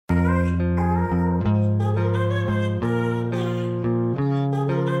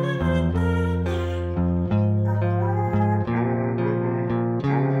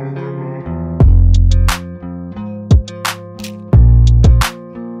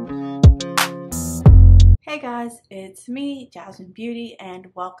guys, it's me, Jasmine Beauty, and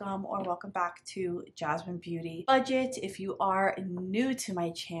welcome back to Jasmine Beauty Budget. If you are new to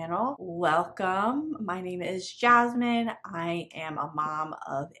my channel, welcome. My name is Jasmine. I am a mom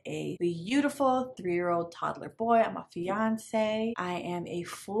of a beautiful 3-year-old toddler boy. I'm a fiance. I am a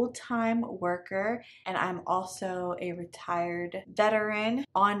full-time worker, and I'm also a retired veteran.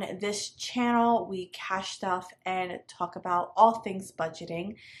 On this channel, we cash stuff and talk about all things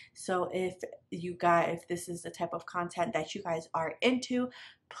budgeting. So if this is the type of content that you guys are into,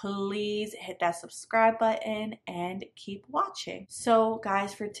 please hit that subscribe button and keep watching. So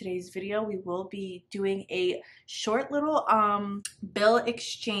guys, for today's video, we will be doing a short little bill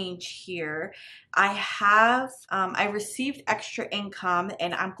exchange here. I received extra income,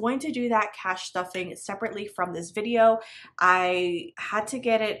 and I'm going to do that cash stuffing separately from this video. I had to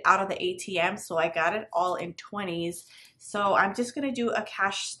get it out of the ATM, so I got it all in 20s. So I'm just going to do a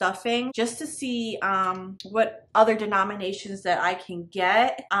cash stuffing just to see what other denominations that I can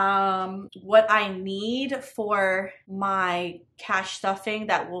get, what I need for my cash stuffing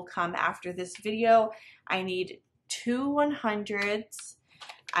that will come after this video. I need 2 100s.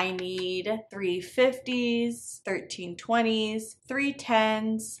 I need 3 50s, 13 20s, 3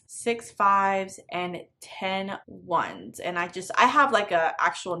 10s, 6 5s, and 10 1s. And I have like a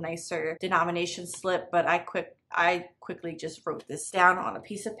actual nicer denomination slip, but I quickly just wrote this down on a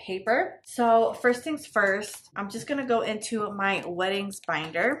piece of paper. So first things first, I'm just gonna go into my weddings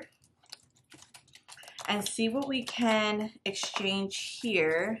binder and see what we can exchange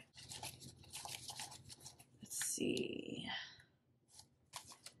here. Let's see.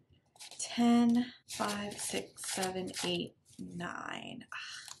 10, 5, 6, 7, 8, 9.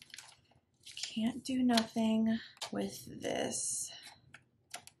 Can't do nothing with this.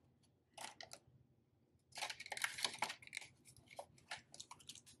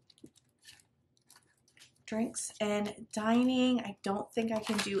 Drinks and dining. I don't think I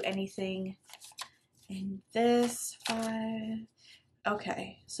can do anything in this. 5.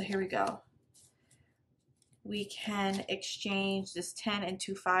 Okay, so here we go. We can exchange this 10 and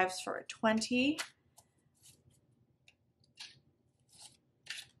 2 5s for a 20.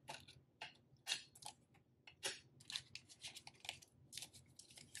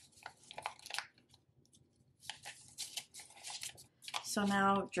 So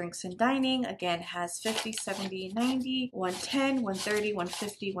now drinks and dining again has 50, 70, 90, 110, 130,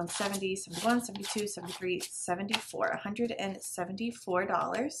 150, 170, 71, 72, 73, 74,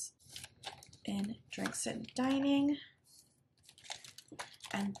 $174 in drinks and dining.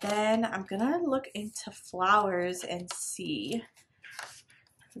 And then I'm gonna look into flowers and see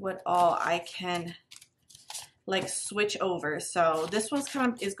what all I can like switch over. So this one's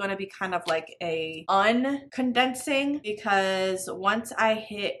is going to be kind of like a uncondensing, because once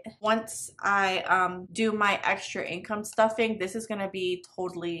I do my extra income stuffing, this is going to be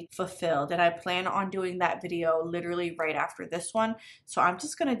totally fulfilled, and I plan on doing that video literally right after this one. So I'm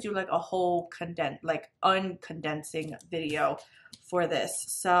just going to do like a whole uncondensing video for this.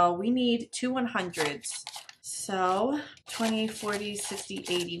 So we need 2 100s. So 20, 40, 60,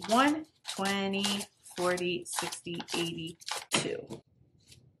 81, 20, 40, 60, 82.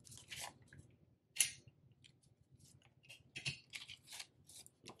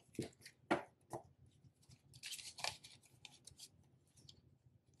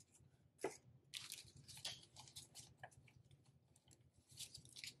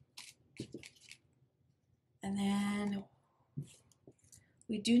 And then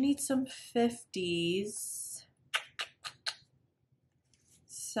we do need some 50s.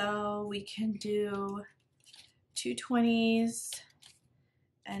 So we can do 2 20s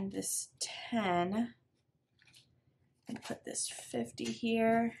and this 10 and put this 50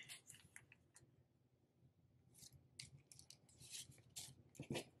 here.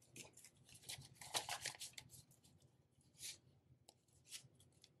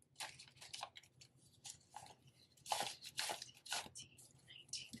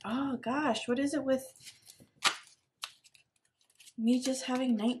 Oh gosh, what is it with me just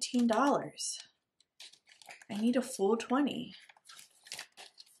having $19? I need a full 20.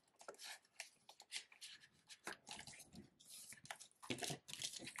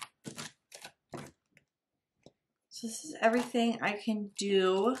 So this is everything I can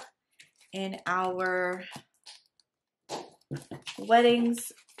do in our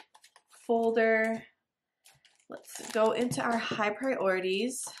weddings folder. Let's go into our high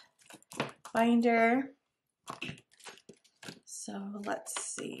priorities binder. So let's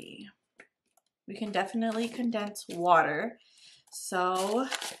see. We can definitely condense water. So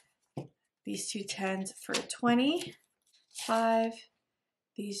these 2 10s for 20, 5,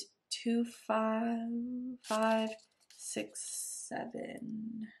 these 2, 5, 5, 6,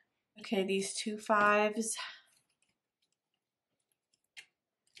 7. Okay, these 2 5s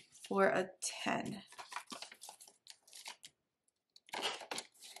for a 10.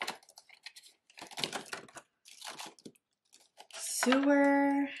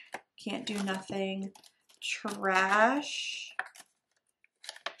 Sewer, can't do nothing. Trash,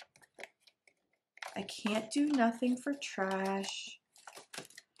 I can't do nothing for trash.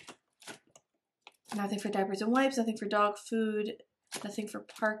 Nothing for diapers and wipes, nothing for dog food, nothing for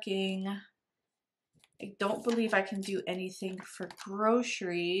parking. I don't believe I can do anything for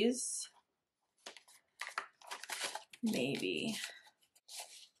groceries. Maybe.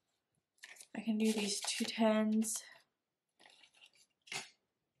 I can do these 2 10s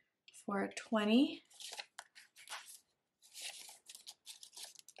for a 20.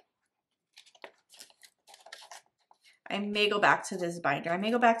 I may go back to this binder. I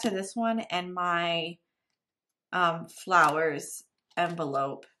may go back to this one and my flowers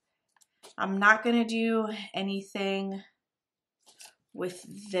envelope. I'm not gonna do anything with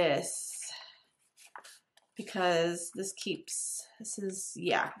this because this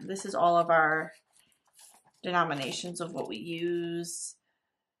is all of our denominations of what we use.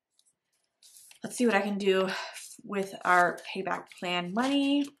 Let's see what I can do with our payback plan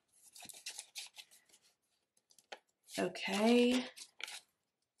money. Okay,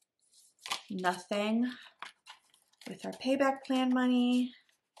 nothing with our payback plan money.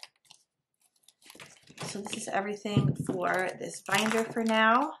 So this is everything for this binder for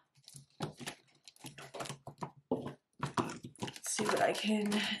now. Let's see what I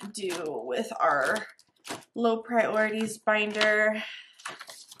can do with our low priorities binder.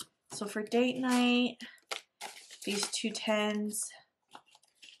 So for date night, these 2 10s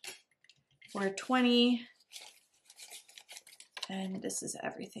for 20. And this is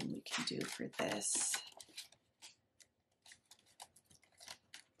everything we can do for this.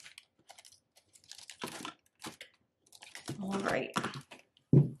 All right.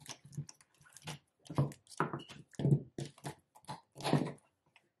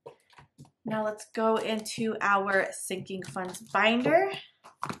 Now let's go into our sinking funds binder.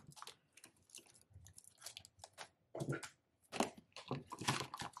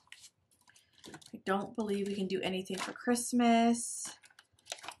 I don't believe we can do anything for Christmas.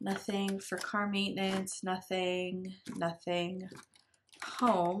 Nothing for car maintenance, nothing.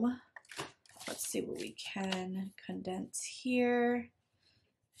 Home. Let's see what we can condense here.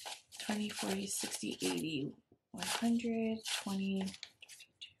 20, 40, 60, 80, 100, 20,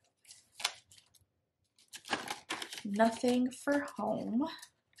 52. Nothing for home.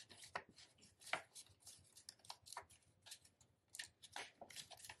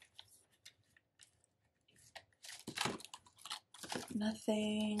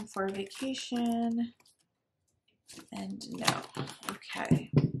 Nothing for vacation. And no.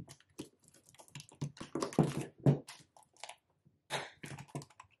 Okay.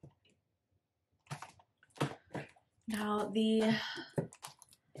 Now the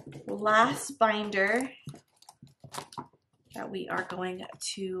last binder that we are going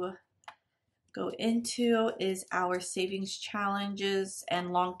to go into is our savings challenges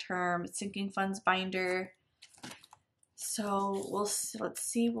and long-term sinking funds binder. So let's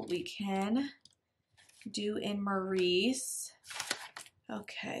see what we can do in Maurice.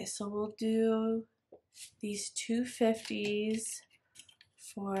 Okay, so we'll do these 2 50s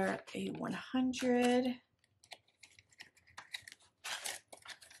for a 100.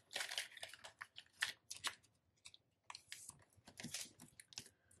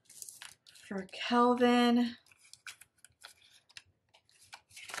 For Kelvin,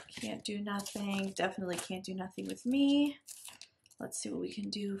 can't do nothing. Definitely can't do nothing with me. Let's see what we can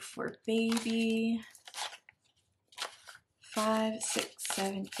do for baby. 5, 6,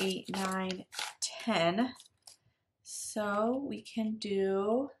 7, 8, 9, 10. So we can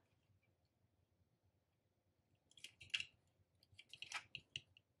do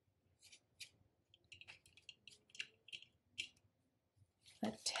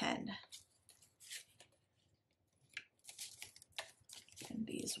a 10. And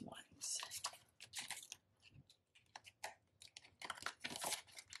these ones.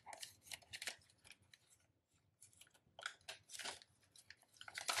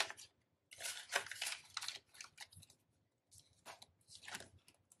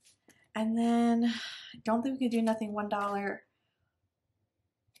 And then I don't think we can do nothing $1.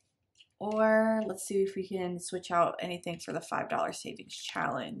 Or let's see if we can switch out anything for the $5 savings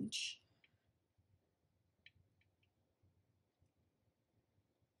challenge.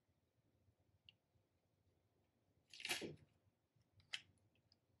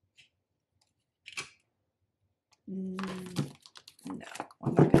 No,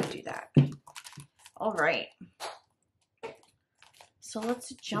 I'm not gonna do that. All right. So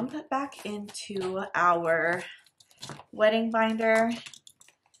let's jump back into our wedding binder.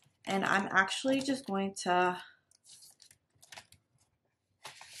 And I'm actually just going to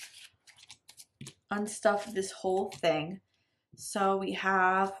unstuff this whole thing. So we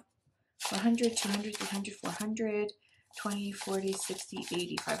have 100, 200, 300, 400, 20, 40, 60,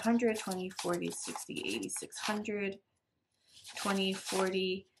 80, 500, 20, 40, 60, 80, 600, 20,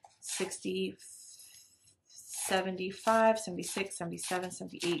 40, 60, 75, 76, 77,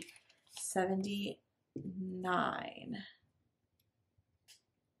 78, 79.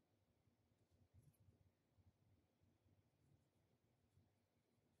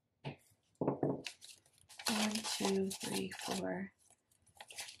 One, two, three, 4,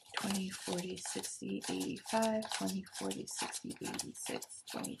 20, 40, 60, 85, 20, 40, 60, 86,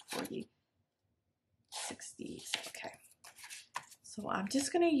 20, 40, 60. Okay. So I'm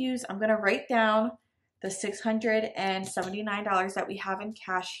just going to I'm going to write down the $679 that we have in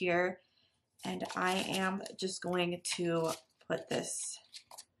cash here. And I am just going to put this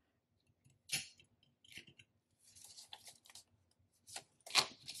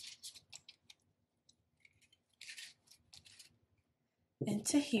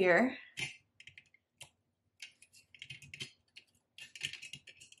into here.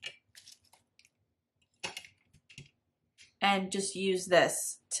 And just use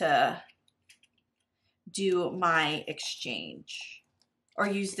this to do my exchange, or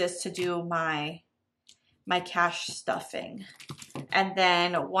use this to do my cash stuffing. And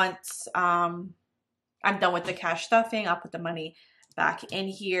then once I'm done with the cash stuffing, I'll put the money back in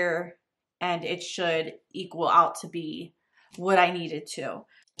here and it should equal out to be what I needed to.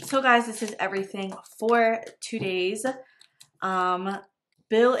 So guys, this is everything for today's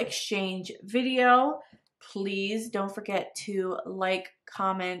bill exchange video. Please don't forget to like,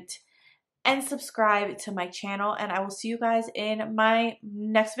 comment, and subscribe to my channel, and I will see you guys in my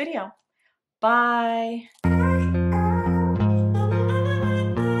next video. Bye.